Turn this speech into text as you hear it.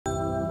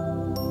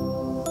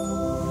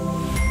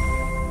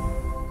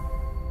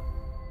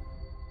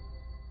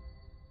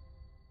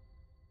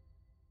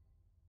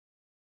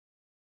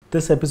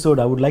This episode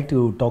I would like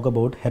to talk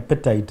about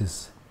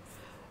hepatitis.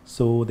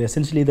 So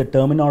essentially the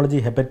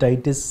terminology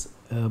hepatitis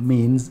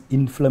means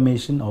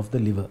inflammation of the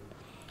liver.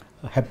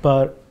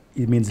 Hepa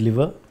it means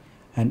liver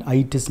and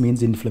itis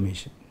means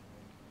inflammation.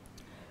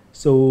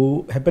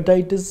 So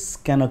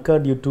hepatitis can occur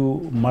due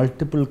to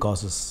multiple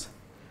causes.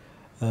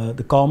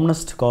 The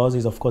commonest cause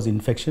is of course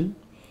infection,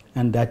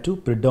 and that too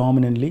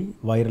predominantly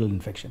viral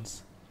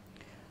infections.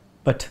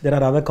 But there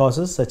are other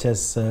causes such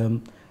as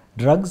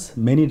drugs.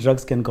 Many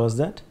drugs can cause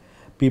that.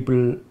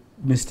 People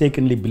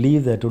mistakenly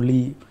believe that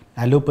only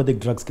allopathic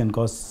drugs can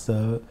cause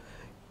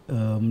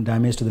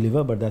damage to the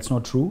liver, but that's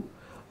not true.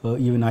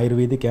 Even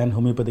Ayurvedic and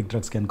homeopathic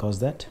drugs can cause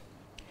that.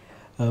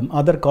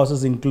 Other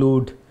causes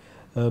include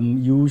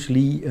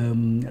usually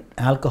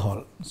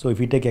alcohol. So if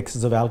you take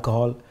excess of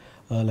alcohol,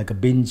 like a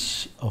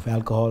binge of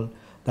alcohol,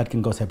 that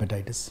can cause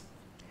hepatitis.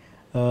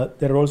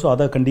 There are also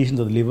other conditions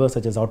of the liver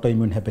such as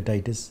autoimmune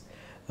hepatitis,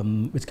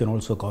 which can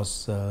also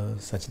cause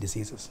such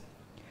diseases.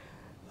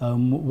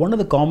 One of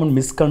the common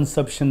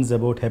misconceptions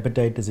about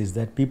hepatitis is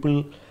that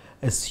people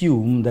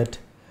assume that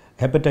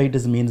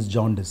hepatitis means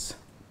jaundice.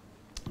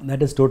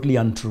 That is totally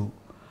untrue.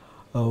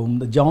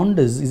 The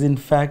jaundice is in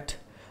fact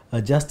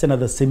just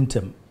another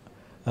symptom,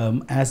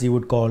 as you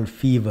would call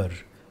fever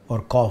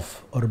or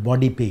cough or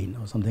body pain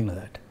or something like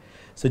that.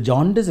 So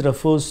jaundice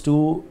refers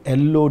to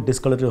yellow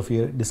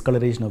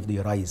discoloration of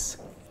your eyes,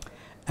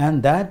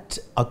 and that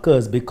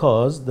occurs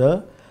because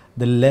the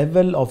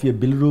level of your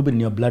bilirubin in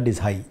your blood is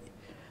high.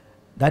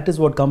 That is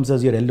what comes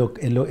as your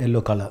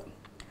yellow color.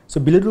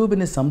 So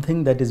bilirubin is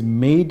something that is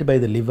made by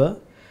the liver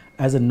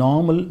as a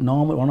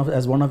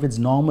one of its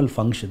normal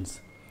functions.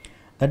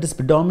 That is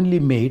predominantly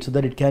made so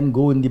that it can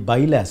go in the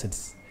bile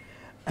acids,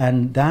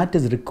 and that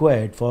is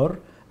required for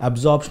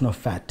absorption of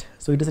fat.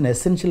 So it is an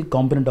essential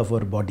component of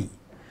our body.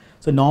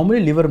 So normally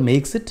liver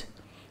makes it,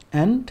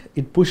 and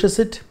it pushes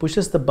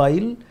the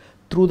bile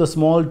through the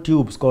small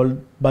tubes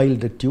called bile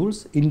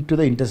ducts into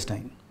the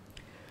intestine.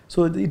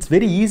 So it's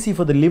very easy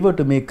for the liver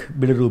to make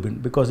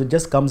bilirubin because it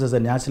just comes as a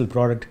natural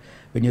product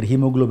when your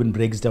hemoglobin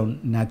breaks down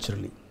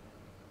naturally.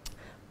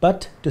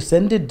 But to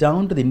send it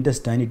down to the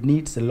intestine, it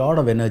needs a lot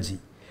of energy.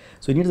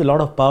 So it needs a lot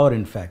of power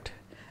in fact.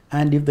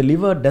 And if the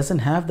liver doesn't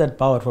have that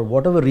power for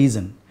whatever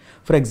reason,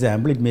 for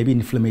example, it may be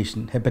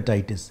inflammation,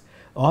 hepatitis,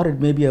 or it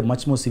may be a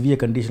much more severe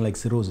condition like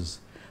cirrhosis.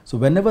 So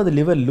whenever the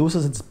liver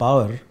loses its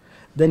power,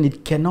 then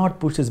it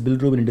cannot push this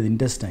bilirubin into the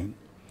intestine.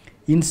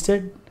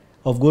 Instead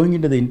of going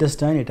into the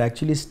intestine, it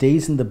actually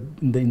stays in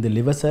the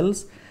liver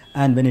cells,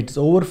 and when it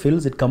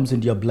overfills, it comes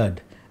into your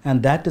blood,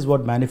 and that is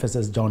what manifests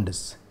as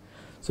jaundice.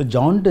 So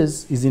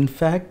jaundice is in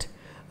fact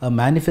a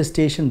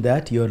manifestation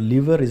that your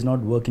liver is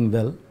not working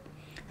well,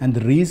 and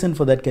the reason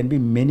for that can be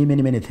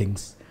many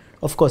things.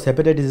 Of course,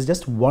 hepatitis is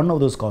just one of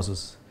those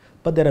causes,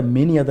 but there are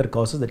many other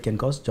causes that can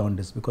cause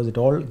jaundice, because it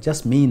all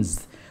just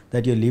means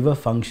that your liver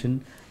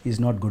function is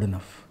not good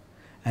enough.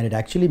 And it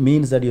actually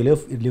means that your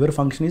liver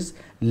function is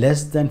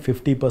less than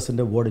 50%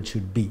 of what it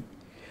should be.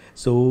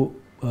 So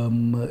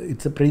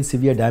it's a pretty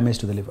severe damage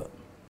to the liver.